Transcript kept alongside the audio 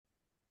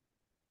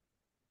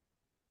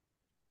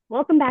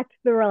Welcome back to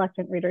the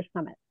Reluctant Readers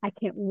Summit. I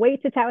can't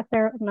wait to chat with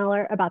Sarah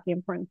Miller about the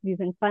importance of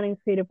using fun and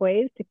creative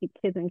ways to keep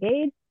kids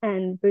engaged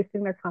and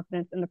boosting their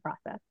confidence in the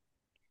process.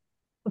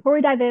 Before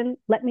we dive in,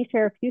 let me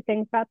share a few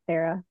things about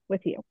Sarah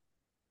with you.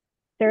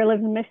 Sarah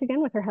lives in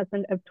Michigan with her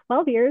husband of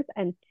 12 years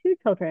and two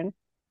children,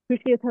 who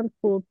she has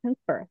homeschooled since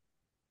birth.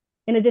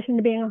 In addition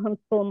to being a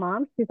homeschool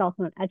mom, she's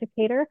also an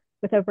educator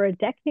with over a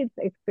decade's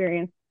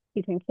experience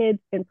teaching kids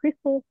in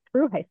preschool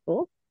through high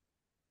school.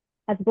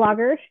 As a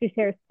blogger, she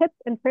shares tips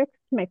and tricks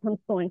to make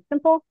homeschooling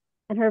simple,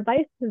 and her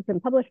advice has been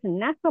published in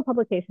national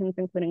publications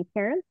including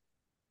Parents,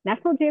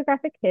 National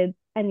Geographic Kids,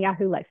 and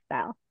Yahoo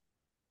Lifestyle.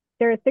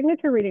 Sarah's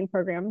signature reading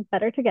program,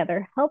 Better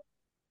Together, helps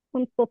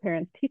homeschool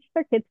parents teach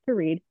their kids to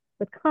read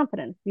with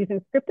confidence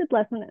using scripted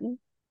lessons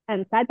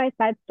and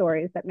side-by-side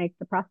stories that make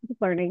the process of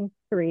learning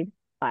to read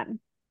fun.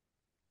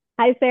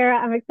 Hi, Sarah.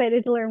 I'm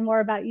excited to learn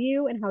more about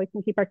you and how we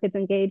can keep our kids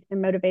engaged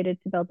and motivated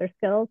to build their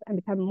skills and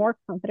become more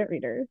confident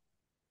readers.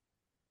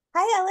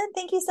 Hi, Ellen.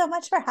 Thank you so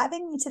much for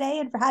having me today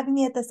and for having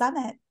me at the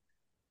summit.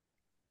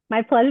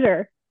 My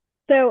pleasure.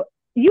 So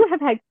you have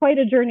had quite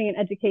a journey in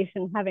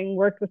education, having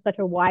worked with such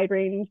a wide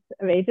range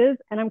of ages,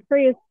 and I'm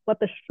curious what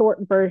the short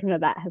version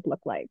of that has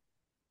looked like.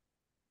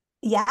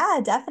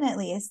 Yeah,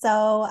 definitely.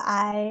 So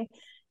I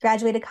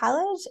graduated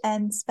college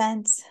and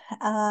spent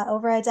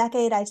over a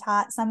decade. I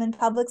taught some in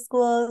public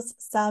schools,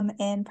 some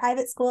in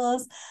private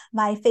schools.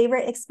 My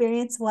favorite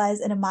experience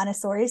was in a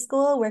Montessori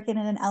school, working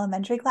in an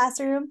elementary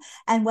classroom.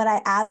 And what I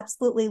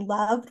absolutely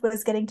loved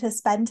was getting to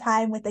spend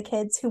time with the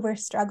kids who were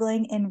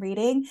struggling in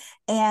reading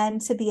and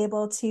to be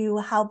able to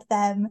help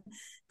them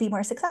be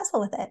more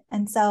successful with it.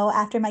 And so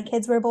after my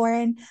kids were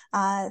born,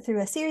 through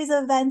a series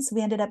of events,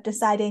 we ended up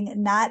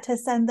deciding not to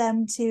send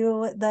them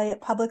to the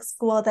public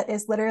school that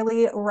is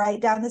literally right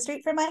down the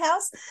street from my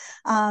house.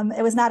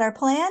 It was not our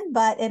plan,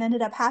 but it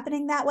ended up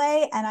happening that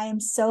way. And I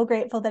am so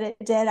grateful that it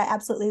did. I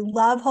absolutely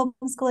love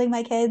homeschooling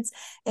my kids.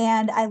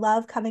 And I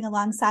love coming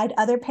alongside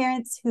other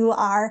parents who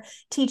are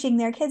teaching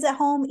their kids at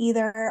home,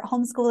 either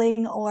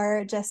homeschooling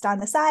or just on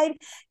the side,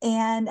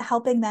 and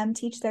helping them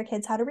teach their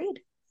kids how to read.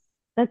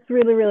 That's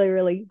really, really,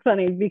 really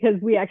funny because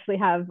we actually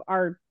have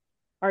our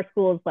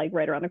schools like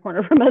right around the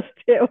corner from us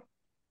too.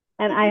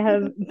 And I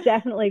have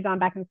definitely gone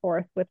back and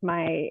forth with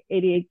my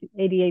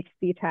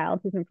ADHD child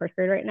who's in first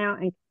grade right now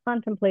and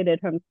contemplated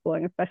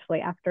homeschooling,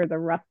 especially after the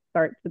rough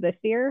start to this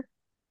year.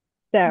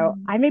 So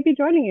I may be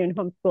joining you in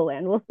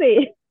homeschooling. We'll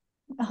see.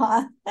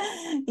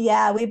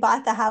 Yeah, we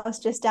bought the house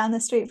just down the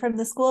street from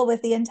the school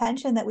with the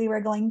intention that we were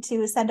going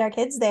to send our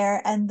kids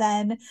there. And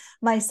then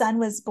my son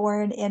was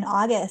born in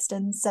August.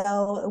 And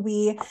so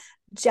we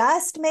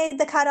just made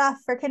the cutoff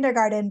for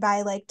kindergarten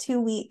by like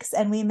 2 weeks,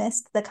 and we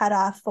missed the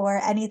cutoff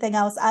for anything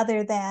else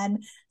other than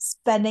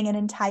spending an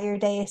entire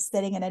day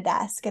sitting in a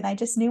desk. And I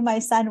just knew my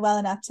son well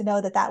enough to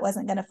know that that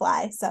wasn't going to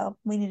fly. So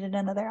we needed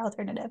another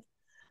alternative.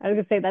 I was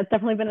going to say that's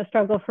definitely been a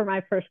struggle for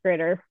my first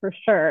grader for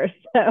sure.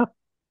 So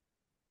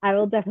I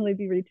will definitely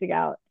be reaching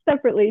out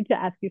separately to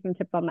ask you some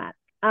tips on that.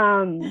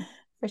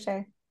 For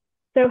sure.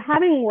 So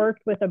having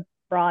worked with a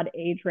broad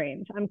age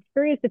range, I'm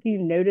curious if you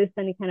noticed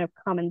any kind of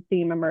common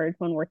theme emerge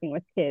when working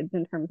with kids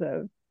in terms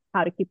of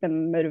how to keep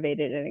them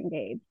motivated and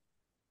engaged.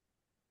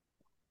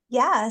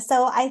 Yeah,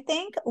 so I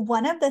think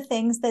one of the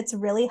things that's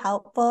really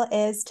helpful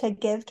is to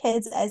give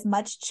kids as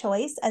much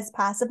choice as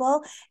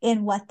possible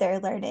in what they're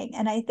learning.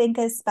 And I think,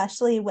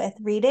 especially with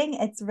reading,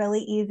 it's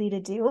really easy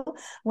to do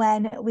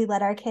when we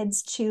let our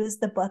kids choose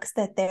the books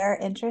that they're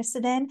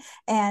interested in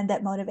and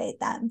that motivate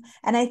them.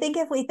 And I think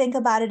if we think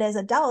about it as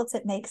adults,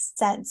 it makes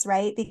sense,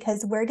 right?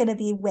 Because we're going to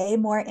be way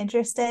more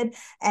interested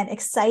and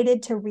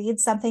excited to read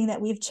something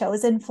that we've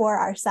chosen for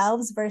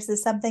ourselves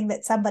versus something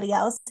that somebody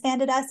else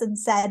handed us and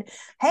said,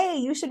 hey,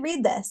 you should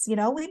read this.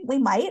 We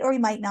might or we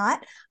might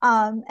not.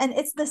 And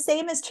it's the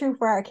same is true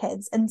for our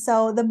kids. And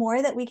so the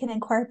more that we can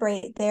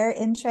incorporate their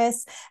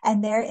interests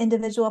and their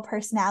individual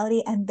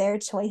personality and their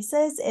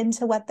choices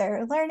into what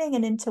they're learning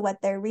and into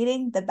what they're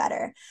reading, the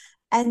better.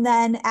 And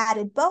then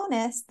added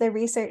bonus, the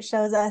research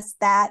shows us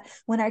that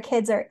when our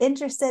kids are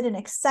interested and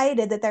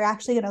excited, that they're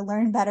actually going to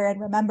learn better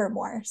and remember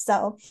more.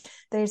 So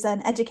there's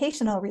an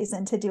educational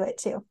reason to do it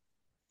too.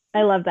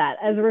 I love that.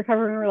 As a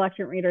recovering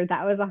reluctant reader,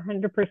 that was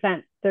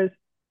 100%. Those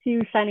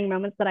few shining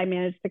moments that I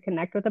managed to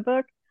connect with a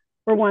book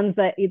were ones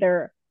that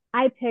either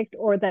I picked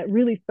or that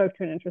really spoke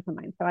to an interest of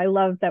mine. So I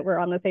love that we're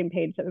on the same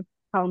page of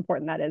how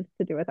important that is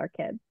to do with our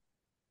kids.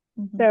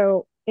 Mm-hmm.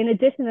 So in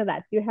addition to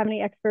that, do you have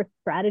any extra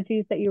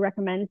strategies that you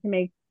recommend to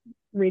make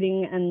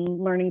reading and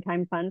learning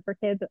time fun for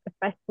kids,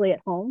 especially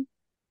at home?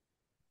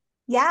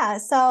 Yeah,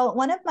 so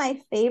one of my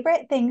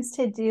favorite things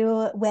to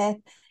do with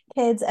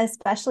kids,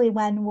 especially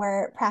when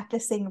we're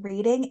practicing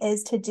reading,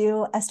 is to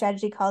do a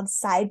strategy called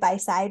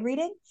side-by-side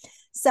reading.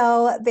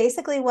 So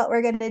basically what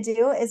we're going to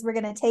do is we're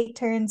going to take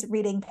turns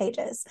reading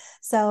pages.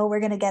 So we're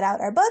going to get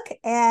out our book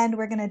and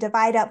we're going to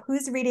divide up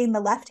who's reading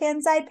the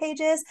left-hand side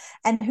pages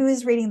and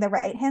who's reading the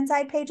right-hand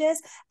side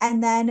pages.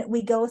 And then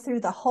we go through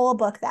the whole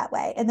book that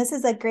way. And this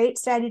is a great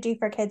strategy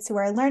for kids who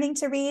are learning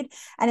to read.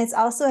 And it's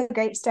also a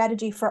great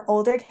strategy for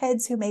older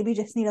kids who maybe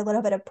just need a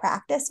little bit of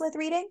practice with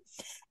reading.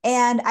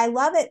 And I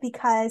love it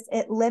because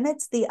it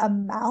limits the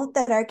amount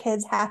that our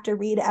kids have to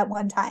read at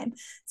one time.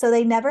 So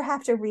they never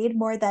have to read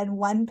more than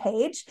one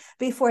page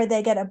before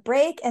they get a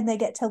break and they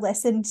get to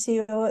listen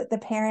to the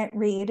parent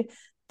read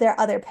their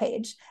other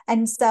page.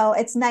 And so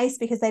it's nice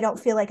because they don't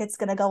feel like it's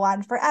going to go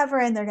on forever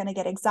and they're going to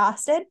get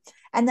exhausted.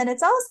 And then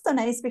it's also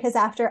nice because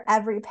after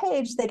every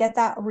page, they get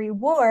that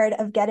reward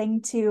of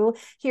getting to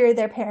hear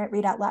their parent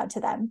read out loud to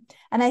them.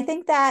 And I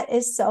think that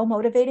is so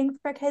motivating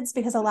for kids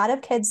because a lot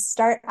of kids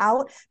start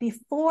out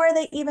before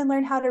they even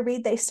learn how to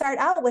read. They start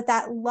out with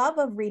that love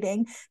of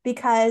reading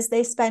because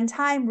they spend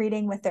time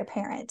reading with their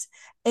parent.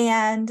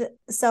 And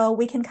so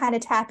we can kind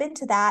of tap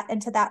into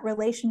that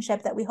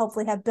relationship that we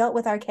hopefully have built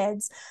with our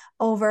kids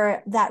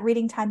over that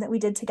reading time that we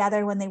did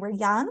together when they were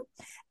young.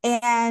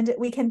 And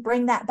we can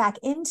bring that back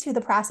into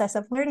the process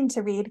of learning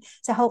to read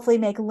to hopefully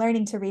make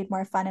learning to read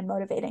more fun and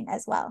motivating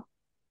as well.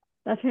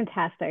 That's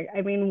fantastic.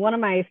 I mean, one of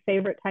my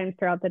favorite times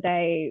throughout the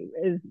day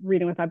is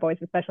reading with my boys,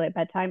 especially at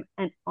bedtime.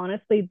 And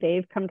honestly,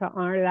 they've come to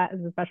honor that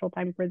as a special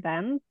time for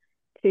them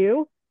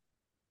too.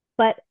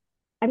 But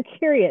I'm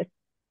curious,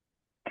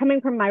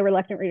 coming from my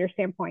reluctant reader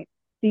standpoint,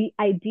 the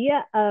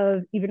idea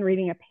of even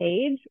reading a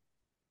page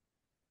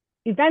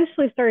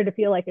eventually started to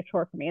feel like a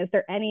chore for me. Is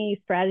there any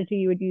strategy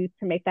you would use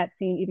to make that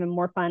seem even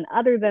more fun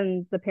other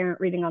than the parent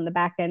reading on the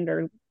back end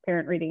or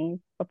parent reading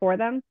before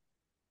them?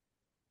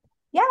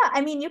 Yeah, I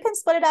mean, you can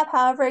split it up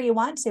however you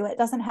want to. It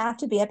doesn't have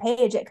to be a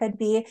page. It could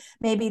be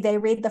maybe they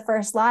read the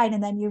first line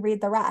and then you read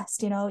the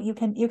rest. You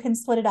can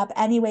split it up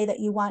any way that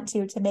you want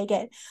to make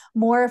it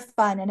more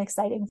fun and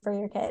exciting for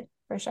your kid,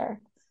 for sure.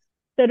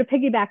 So to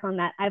piggyback on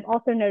that, I've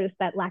also noticed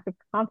that lack of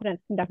confidence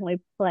can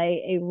definitely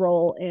play a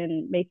role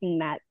in making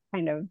that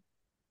kind of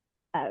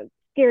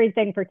scary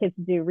thing for kids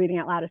to do, reading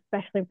out loud,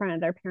 especially in front of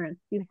their parents.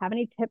 Do you have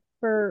any tips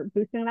for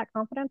boosting that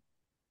confidence?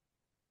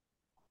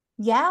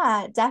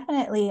 Yeah,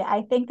 definitely.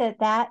 I think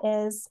that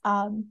is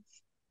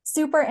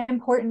super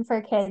important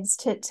for kids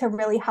to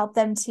really help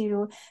them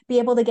to be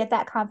able to get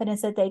that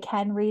confidence that they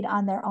can read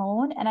on their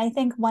own. And I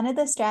think one of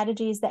the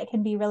strategies that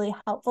can be really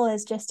helpful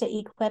is just to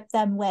equip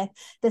them with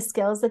the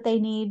skills that they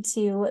need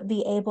to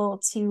be able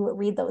to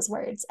read those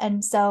words.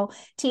 And so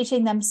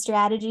teaching them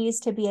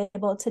strategies to be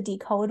able to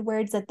decode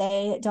words that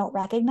they don't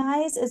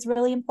recognize is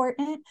really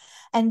important.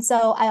 And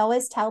so I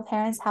always tell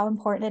parents how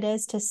important it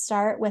is to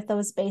start with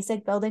those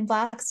basic building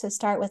blocks, to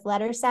start with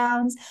letter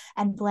sounds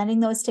and blending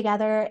those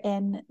together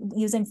and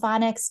using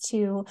phonics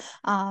to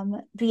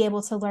be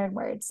able to learn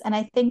words. And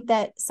I think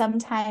that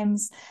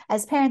sometimes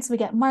as parents, we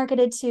get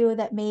marketed to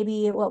that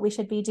maybe what we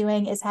should be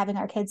doing is having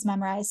our kids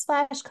memorize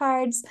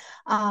flashcards.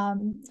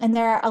 And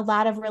there are a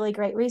lot of really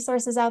great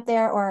resources out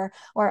there, or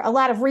a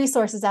lot of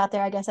resources out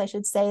there, I guess I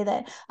should say,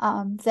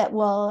 that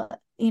will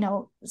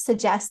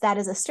suggest that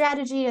as a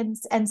strategy.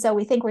 And so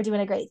we think we're doing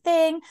a great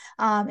thing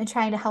in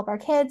trying to help our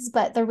kids.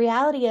 But the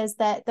reality is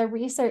that the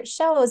research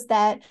shows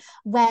that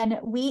when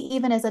we,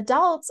 even as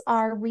adults,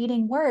 are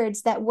reading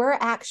words, that we're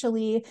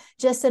actually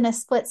just in a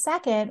split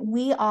second,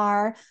 we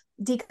are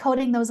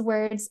decoding those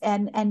words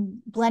and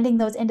blending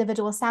those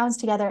individual sounds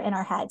together in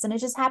our heads. And it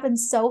just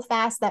happens so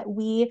fast that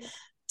we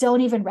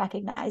don't even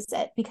recognize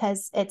it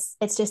because it's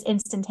just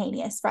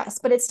instantaneous for us,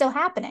 but it's still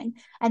happening.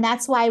 And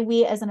that's why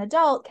we as an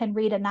adult can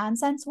read a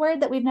nonsense word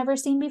that we've never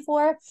seen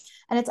before.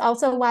 And it's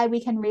also why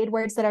we can read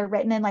words that are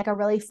written in like a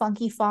really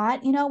funky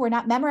font. We're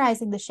not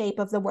memorizing the shape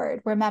of the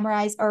word. We're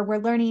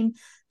learning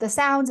the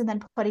sounds and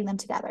then putting them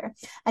together.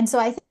 And so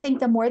I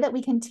think the more that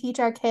we can teach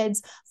our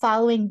kids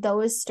following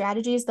those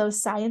strategies,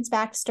 those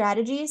science-backed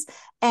strategies,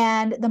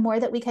 and the more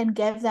that we can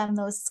give them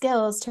those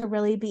skills to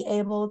really be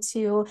able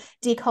to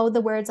decode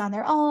the words on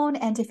their own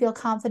and to feel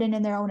confident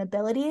in their own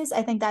abilities,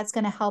 I think that's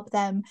going to help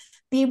them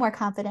be more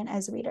confident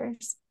as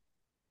readers.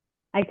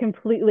 I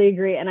completely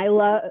agree. And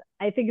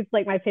I think it's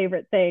like my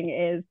favorite thing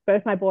is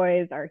both my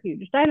boys are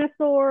huge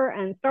dinosaur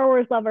and Star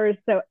Wars lovers.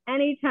 So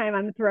anytime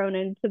I'm thrown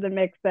into the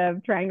mix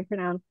of trying to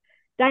pronounce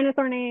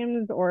dinosaur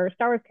names or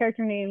Star Wars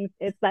character names,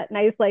 it's that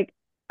nice, like,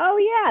 oh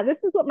yeah, this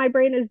is what my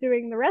brain is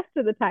doing the rest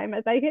of the time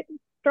as I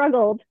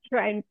struggle to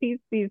try and piece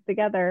these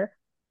together.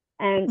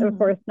 And of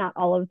course, not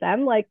all of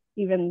them, like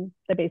even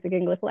the basic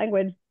English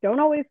language, don't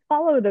always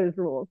follow those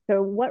rules.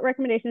 So, what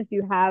recommendations do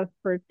you have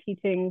for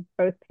teaching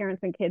both parents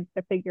and kids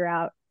to figure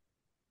out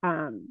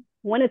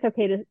when it's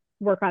okay to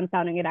work on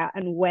sounding it out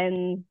and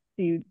when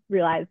do you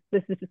realize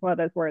this is just one of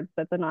those words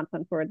that's a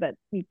nonsense word that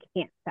you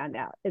can't sound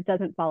out? It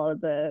doesn't follow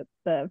the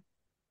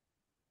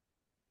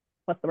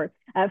what's the word?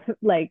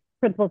 Like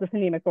principles of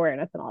phonemic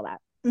awareness and all that.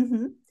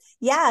 Mm-hmm.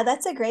 Yeah,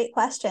 that's a great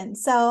question.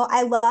 So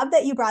I love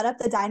that you brought up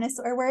the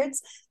dinosaur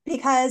words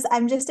because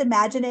I'm just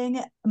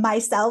imagining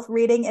myself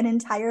reading an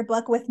entire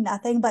book with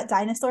nothing but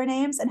dinosaur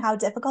names and how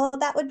difficult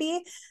that would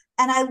be.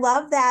 And I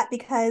love that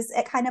because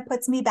it kind of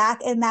puts me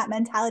back in that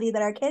mentality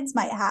that our kids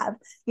might have,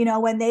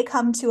 when they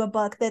come to a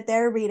book that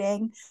they're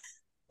reading,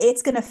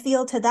 it's going to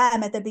feel to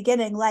them at the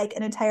beginning like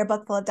an entire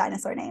book full of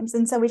dinosaur names.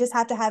 And so we just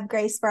have to have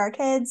grace for our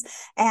kids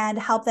and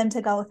help them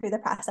to go through the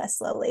process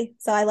slowly.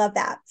 So I love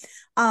that.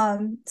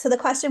 So the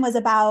question was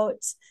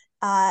about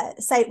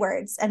sight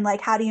words and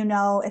like, how do you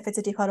know if it's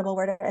a decodable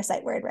word or a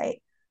sight word,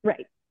 right?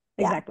 Right.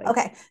 Yeah. Exactly.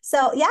 Okay.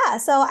 So yeah.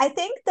 So I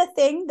think the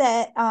thing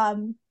that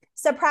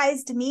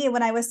surprised me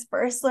when I was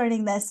first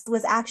learning this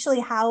was actually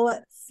how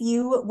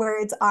few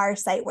words are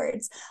sight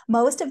words.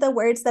 Most of the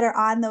words that are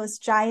on those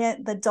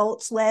giant, the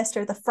Dolch list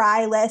or the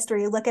Fry list, where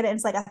you look at it, and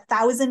it's like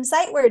 1,000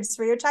 sight words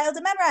for your child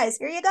to memorize.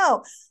 Here you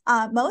go.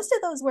 Most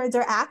of those words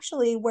are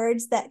actually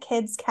words that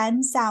kids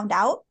can sound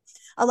out.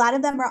 A lot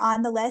of them are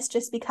on the list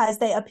just because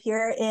they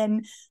appear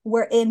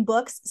were in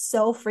books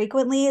so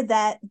frequently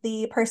that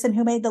the person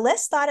who made the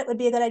list thought it would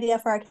be a good idea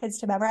for our kids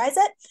to memorize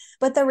it.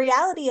 But the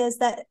reality is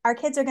that our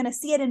kids are going to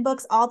see it in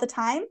books all the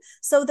time.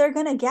 So they're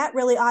going to get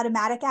really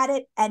automatic at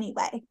it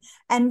anyway.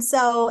 And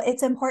so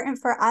it's important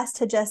for us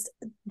to just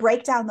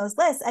break down those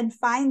lists and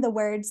find the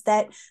words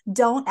that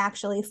don't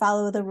actually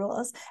follow the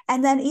rules.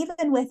 And then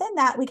even within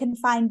that, we can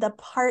find the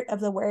part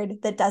of the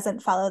word that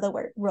doesn't follow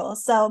the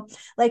rules. So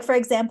like, for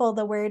example,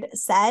 the word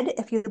said,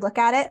 if you look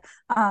at it,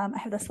 I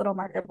have this little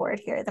marker board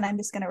here that I'm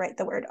just going to write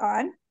the word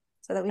on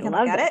so that we I can look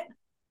love at this.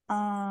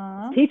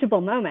 it.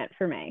 Teachable moment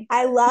for me.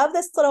 I love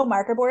this little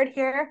marker board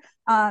here.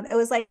 It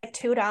was like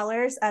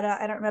 $2 at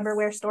I don't remember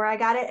where store I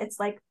got it. It's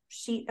like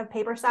sheet of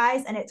paper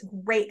size and it's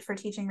great for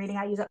teaching reading.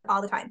 I use it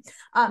all the time.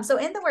 So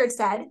in the word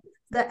said,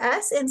 the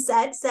S in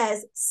said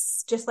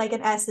says just like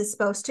an S is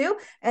supposed to,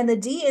 and the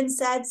D in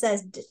said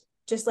says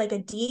just like a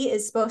D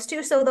is supposed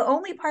to. So the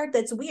only part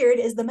that's weird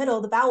is the middle,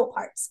 the vowel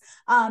parts.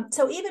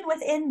 So even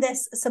within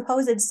this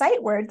supposed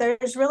sight word,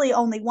 there's really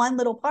only one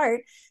little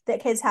part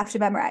that kids have to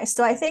memorize.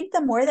 So I think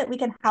the more that we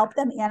can help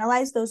them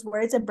analyze those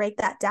words and break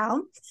that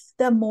down,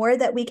 the more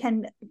that we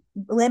can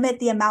limit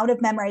the amount of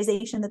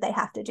memorization that they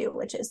have to do,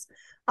 which is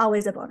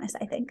always a bonus,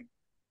 I think.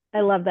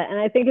 I love that. And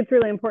I think it's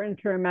really important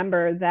to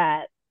remember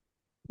that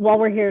while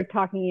we're here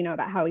talking,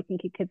 about how we can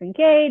keep kids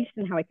engaged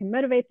and how we can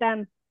motivate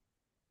them,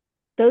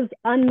 those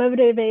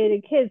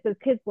unmotivated kids, those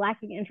kids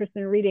lacking interest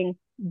in reading,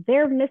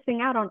 they're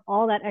missing out on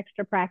all that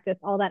extra practice,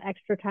 all that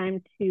extra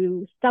time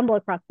to stumble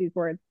across these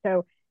words.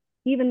 So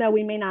even though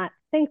we may not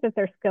think that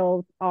their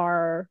skills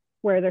are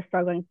where their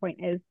struggling point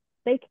is,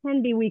 they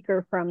can be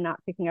weaker from not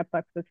picking up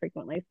books as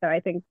frequently. So I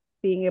think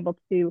being able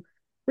to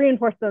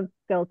reinforce those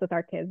skills with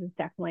our kids is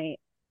definitely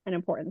an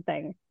important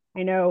thing.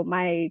 I know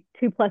my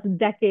 2+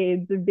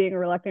 decades of being a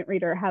reluctant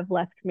reader have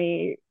left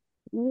me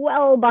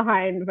well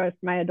behind most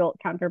of my adult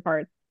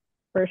counterparts.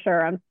 For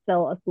sure, I'm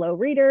still a slow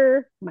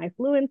reader. My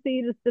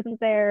fluency just isn't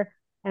there.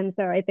 And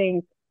so I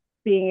think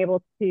being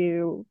able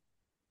to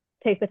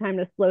take the time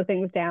to slow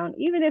things down,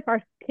 even if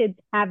our kids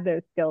have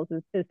those skills,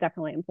 is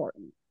definitely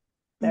important.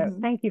 So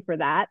thank you for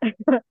that.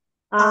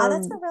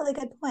 That's a really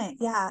good point.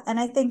 Yeah. And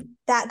I think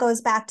that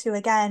goes back to,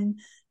 again,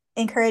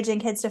 encouraging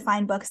kids to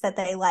find books that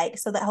they like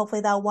so that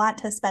hopefully they'll want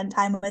to spend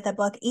time with a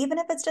book, even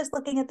if it's just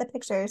looking at the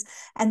pictures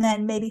and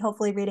then maybe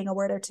hopefully reading a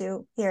word or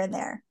two here and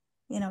there,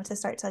 to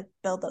start to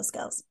build those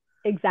skills.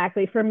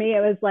 Exactly. For me, it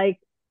was like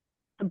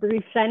a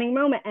brief shining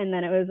moment, and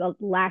then it was a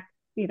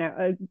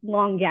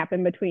long gap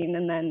in between,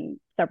 and then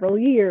several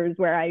years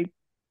where I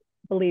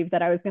believed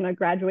that I was going to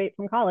graduate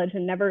from college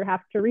and never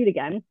have to read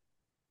again.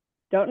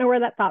 Don't know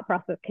where that thought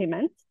process came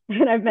in.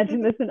 And I've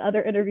mentioned this in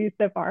other interviews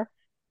so far.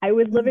 I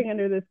was living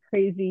under this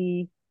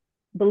crazy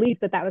belief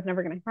that was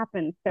never going to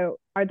happen. So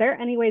are there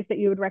any ways that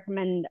you would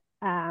recommend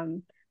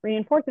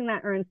reinforcing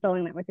that or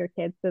instilling that with your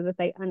kids so that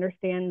they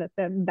understand that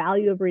the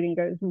value of reading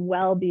goes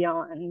well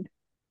beyond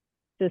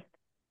just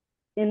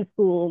in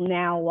school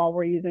now while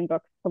we're using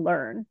books to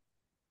learn?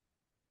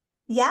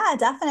 Yeah,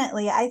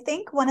 definitely. I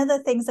think one of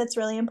the things that's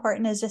really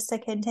important is just to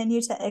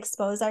continue to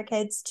expose our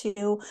kids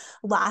to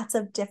lots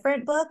of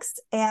different books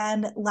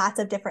and lots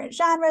of different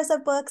genres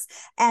of books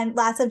and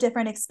lots of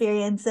different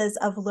experiences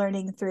of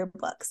learning through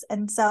books.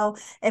 And so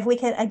if we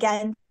can,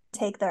 again,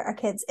 take our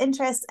kids'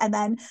 interests and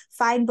then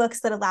find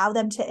books that allow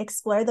them to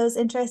explore those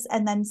interests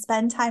and then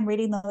spend time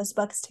reading those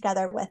books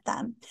together with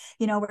them.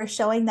 We're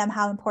showing them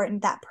how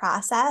important that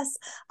process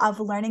of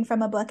learning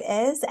from a book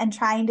is and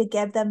trying to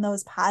give them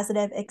those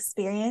positive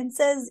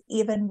experiences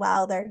even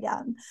while they're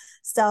young.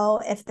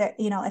 So if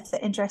the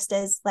interest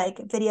is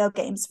like video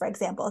games, for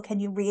example, can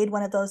you read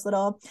one of those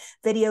little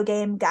video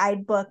game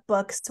guidebook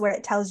books where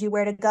it tells you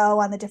where to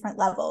go on the different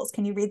levels?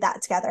 Can you read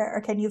that together?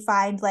 Or can you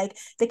find like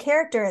the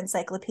character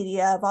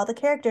encyclopedia of all the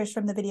characters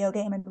from the video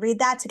game and read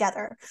that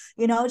together.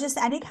 Just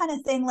any kind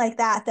of thing like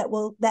that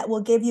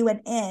will give you an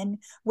in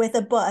with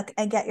a book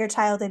and get your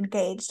child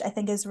engaged, I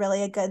think is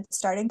really a good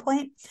starting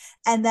point.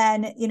 And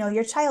then,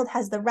 your child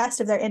has the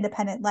rest of their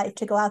independent life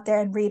to go out there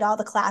and read all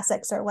the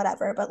classics or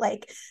whatever. But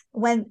like,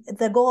 when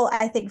the goal,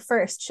 I think,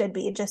 first should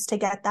be just to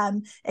get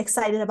them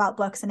excited about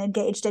books and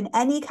engaged in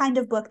any kind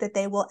of book that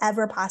they will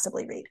ever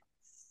possibly read.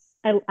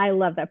 I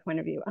love that point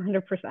of view,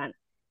 100%.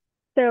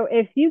 So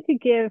if you could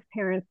give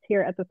parents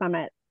here at the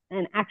summit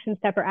an action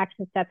step or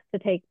action steps to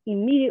take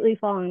immediately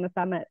following the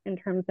summit in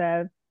terms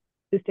of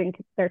boosting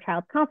their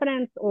child's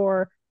confidence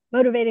or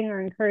motivating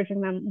or encouraging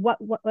them, what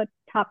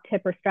top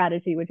tip or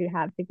strategy would you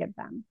have to give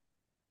them?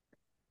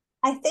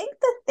 I think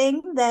the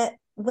thing that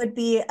would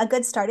be a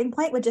good starting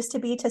point would just to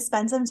be to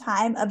spend some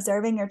time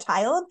observing your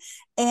child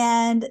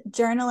and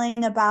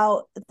journaling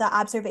about the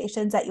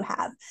observations that you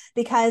have.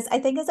 Because I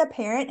think as a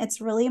parent,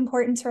 it's really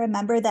important to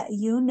remember that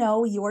you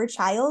know your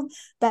child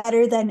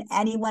better than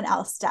anyone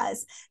else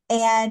does.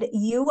 And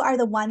you are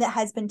the one that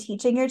has been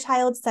teaching your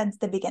child since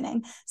the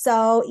beginning.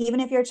 So even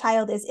if your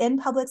child is in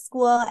public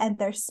school and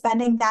they're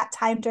spending that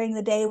time during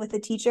the day with the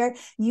teacher,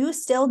 you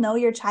still know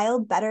your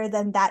child better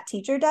than that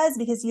teacher does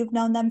because you've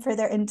known them for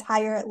their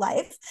entire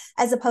life,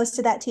 as opposed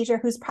to that teacher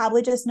who's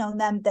probably just known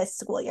them this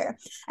school year.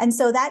 And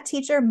so that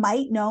teacher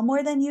might know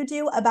more than you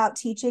do about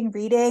teaching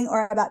reading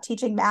or about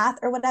teaching math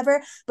or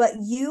whatever, but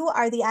you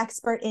are the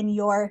expert in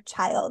your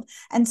child.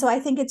 And so I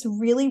think it's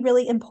really,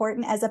 really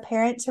important as a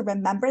parent to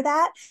remember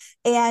that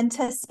and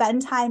to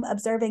spend time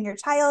observing your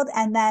child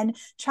and then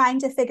trying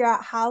to figure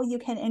out how you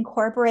can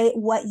incorporate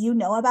what you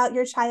know about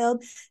your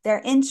child,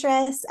 their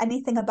interests,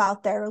 anything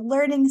about their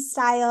learning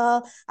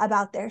style,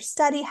 about their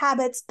study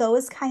habits,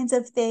 those kinds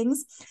of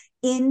things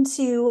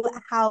into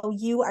how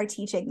you are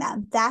teaching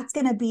them. That's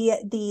going to be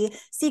the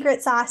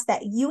secret sauce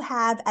that you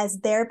have as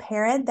their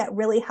parent that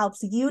really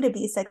helps you to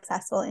be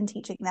successful in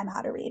teaching them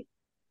how to read.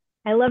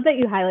 I love that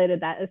you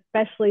highlighted that,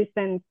 especially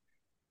since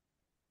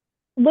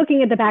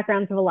looking at the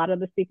backgrounds of a lot of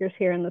the speakers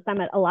here in the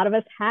summit, a lot of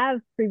us have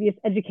previous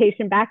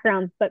education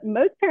backgrounds, but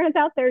most parents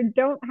out there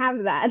don't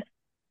have that.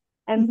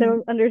 And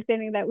so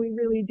understanding that we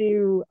really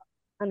do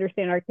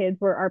understand our kids,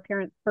 we're our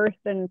parents first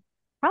and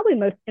probably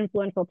most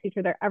influential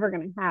teacher they're ever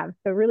going to have.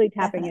 So really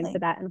tapping into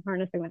that and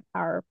harnessing that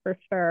power for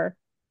sure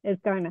is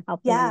going to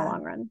help them in the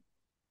long run.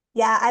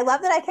 Yeah, I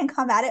love that I can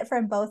come at it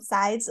from both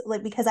sides,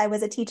 like because I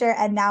was a teacher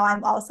and now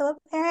I'm also a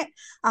parent.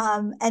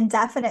 And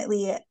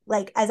definitely,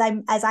 like as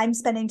I'm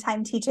spending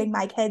time teaching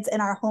my kids in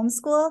our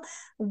homeschool,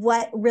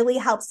 what really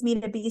helps me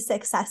to be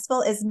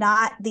successful is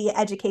not the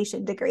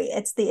education degree;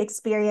 it's the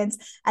experience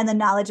and the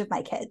knowledge of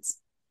my kids.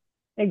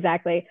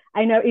 Exactly.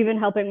 I know even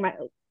helping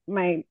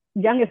my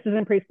youngest is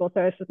in preschool,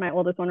 so it's just my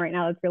oldest one right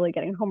now that's really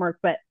getting homework.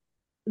 But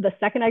the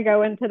second I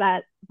go into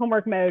that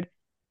homework mode,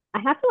 I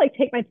have to like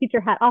take my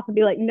teacher hat off and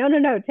be like, no,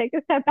 take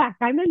a step back.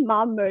 I'm in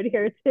mom mode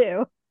here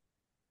too.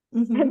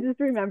 And just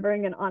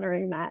remembering and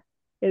honoring that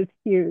is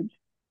huge.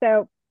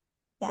 So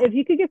if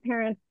you could give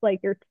parents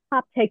like your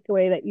top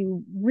takeaway that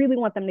you really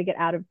want them to get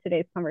out of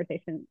today's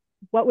conversation,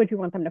 what would you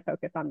want them to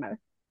focus on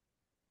most?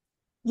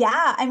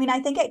 Yeah, I mean, I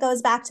think it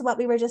goes back to what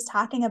we were just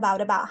talking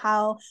about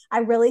how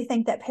I really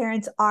think that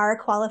parents are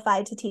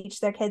qualified to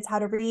teach their kids how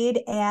to read,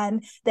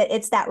 and that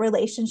it's that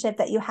relationship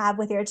that you have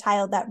with your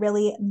child that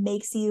really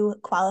makes you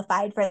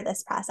qualified for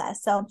this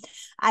process. So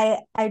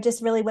I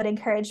just really would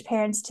encourage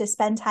parents to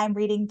spend time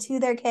reading to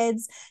their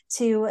kids,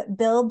 to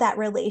build that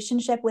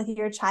relationship with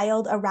your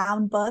child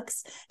around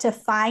books, to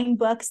find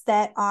books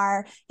that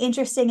are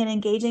interesting and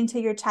engaging to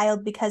your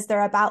child because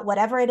they're about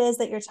whatever it is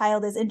that your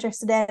child is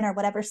interested in or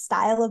whatever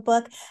style of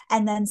book,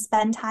 and then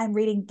spend time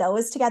reading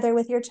those together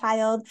with your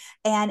child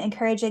and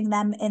encouraging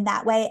them in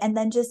that way. And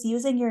then just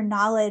using your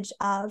knowledge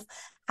of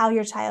how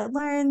your child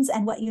learns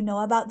and what you know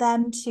about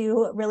them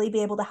to really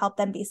be able to help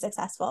them be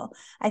successful.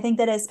 I think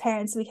that as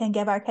parents, we can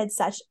give our kids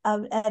such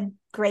a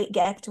great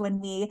gift when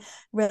we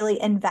really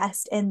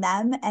invest in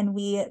them and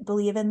we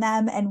believe in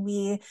them and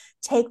we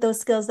take those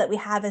skills that we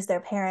have as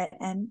their parent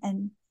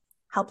and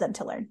help them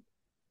to learn.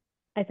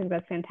 I think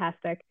that's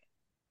fantastic.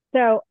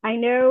 So I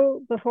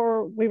know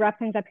before we wrap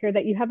things up here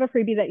that you have a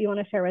freebie that you want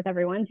to share with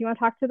everyone. Do you want to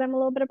talk to them a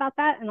little bit about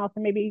that and also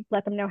maybe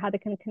let them know how they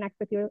can connect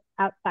with you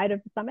outside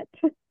of the summit?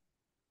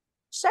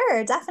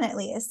 Sure,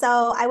 definitely.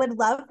 So I would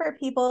love for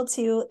people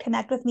to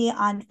connect with me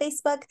on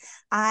Facebook.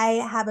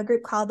 I have a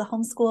group called the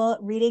Homeschool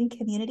Reading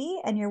Community,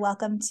 and you're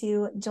welcome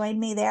to join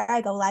me there. I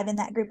go live in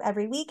that group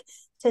every week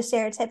to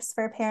share tips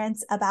for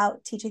parents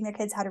about teaching their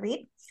kids how to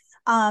read.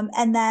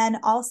 And then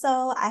also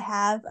I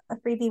have a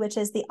freebie, which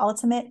is the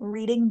Ultimate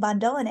Reading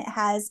Bundle, and it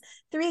has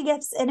 3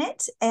 gifts in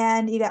it,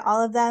 and you get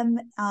all of them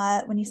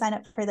when you sign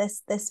up for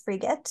this free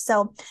gift.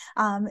 So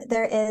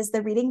there is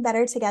the Reading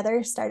Better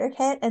Together Starter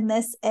Kit, and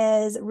this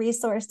is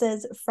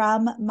resources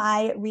from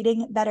my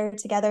Reading Better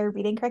Together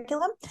reading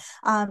curriculum.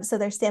 So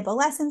there's sample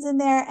lessons in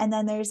there, and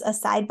then there's a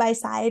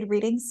side-by-side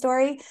reading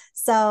story.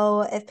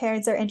 So if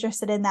parents are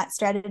interested in that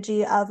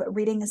strategy of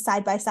reading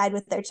side by side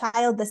with their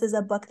child, this is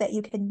a book that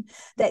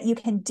you you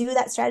can do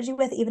that strategy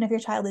with, even if your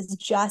child is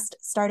just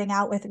starting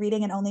out with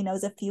reading and only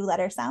knows a few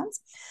letter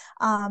sounds.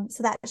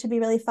 So that should be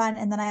really fun.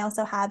 And then I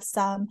also have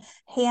some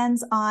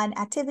hands-on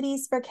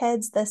activities for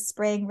kids this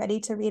spring, ready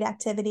to read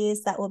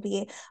activities that will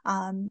be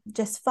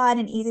just fun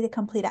and easy to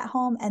complete at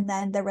home. And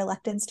then the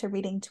Reluctance to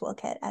Reading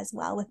toolkit as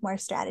well, with more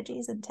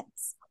strategies and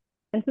tips.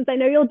 And since I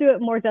know you'll do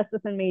it more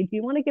justice than me, do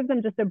you want to give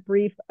them just a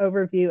brief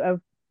overview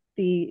of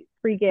the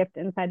free gift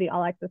inside the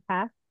All Access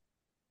Pass?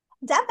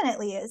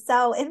 Definitely.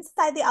 So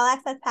inside the All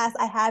Access Pass,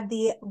 I have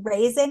the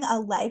Raising a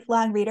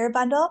Lifelong Reader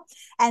bundle.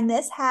 And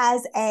this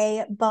has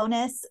a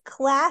bonus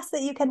class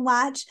that you can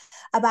watch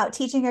about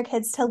teaching your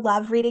kids to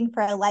love reading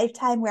for a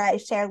lifetime, where I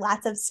share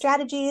lots of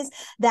strategies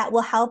that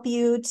will help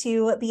you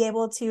to be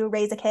able to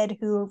raise a kid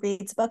who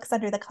reads books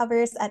under the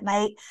covers at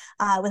night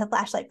with a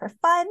flashlight for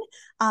fun.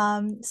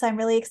 So I'm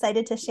really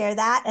excited to share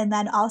that. And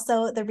then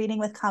also the Reading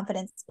with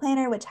Confidence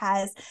Planner, which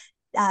has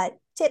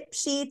tip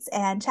sheets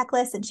and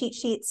checklists and cheat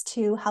sheets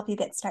to help you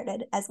get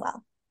started as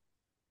well.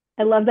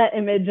 I love that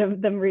image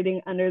of them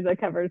reading under the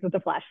covers with a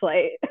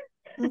flashlight.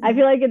 Mm-hmm. I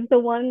feel like it's the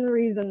one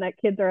reason that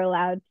kids are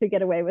allowed to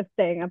get away with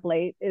staying up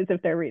late is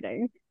if they're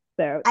reading.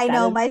 So I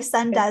know my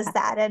son does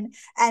that.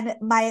 And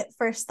my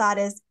first thought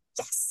is,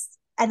 yes.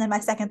 And then my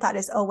second thought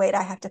is, oh, wait,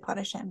 I have to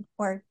punish him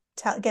or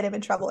get him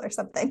in trouble or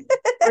something.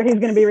 Or he's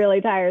going to be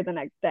really tired the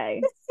next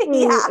day. Ooh,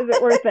 yeah. Is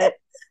it worth it?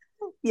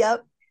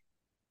 Yep.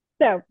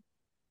 So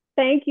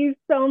thank you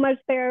so much,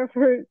 Sarah,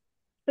 for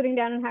sitting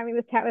down and having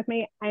this chat with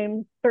me.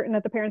 I'm certain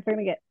that the parents are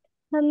going to get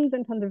tons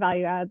and tons of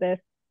value out of this.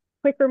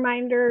 Quick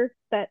reminder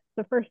that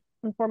the first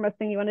and foremost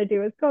thing you want to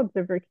do is go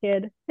observe your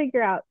kid,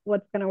 figure out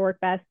what's going to work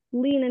best,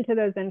 lean into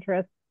those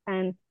interests,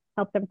 and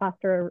help them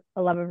foster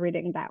a love of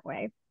reading that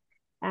way.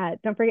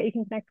 Don't forget you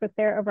can connect with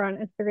Sarah over on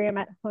Instagram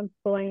at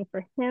Homeschooling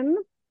for Him.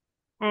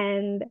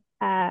 And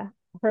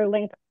her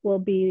link will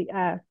be,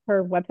 her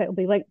website will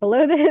be linked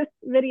below this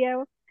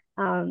video.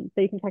 So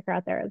you can check her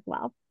out there as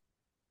well.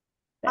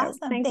 So,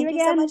 awesome. Thank you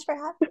so much for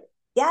having me.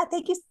 Yeah,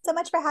 thank you so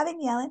much for having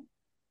me, Ellen.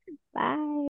 Bye.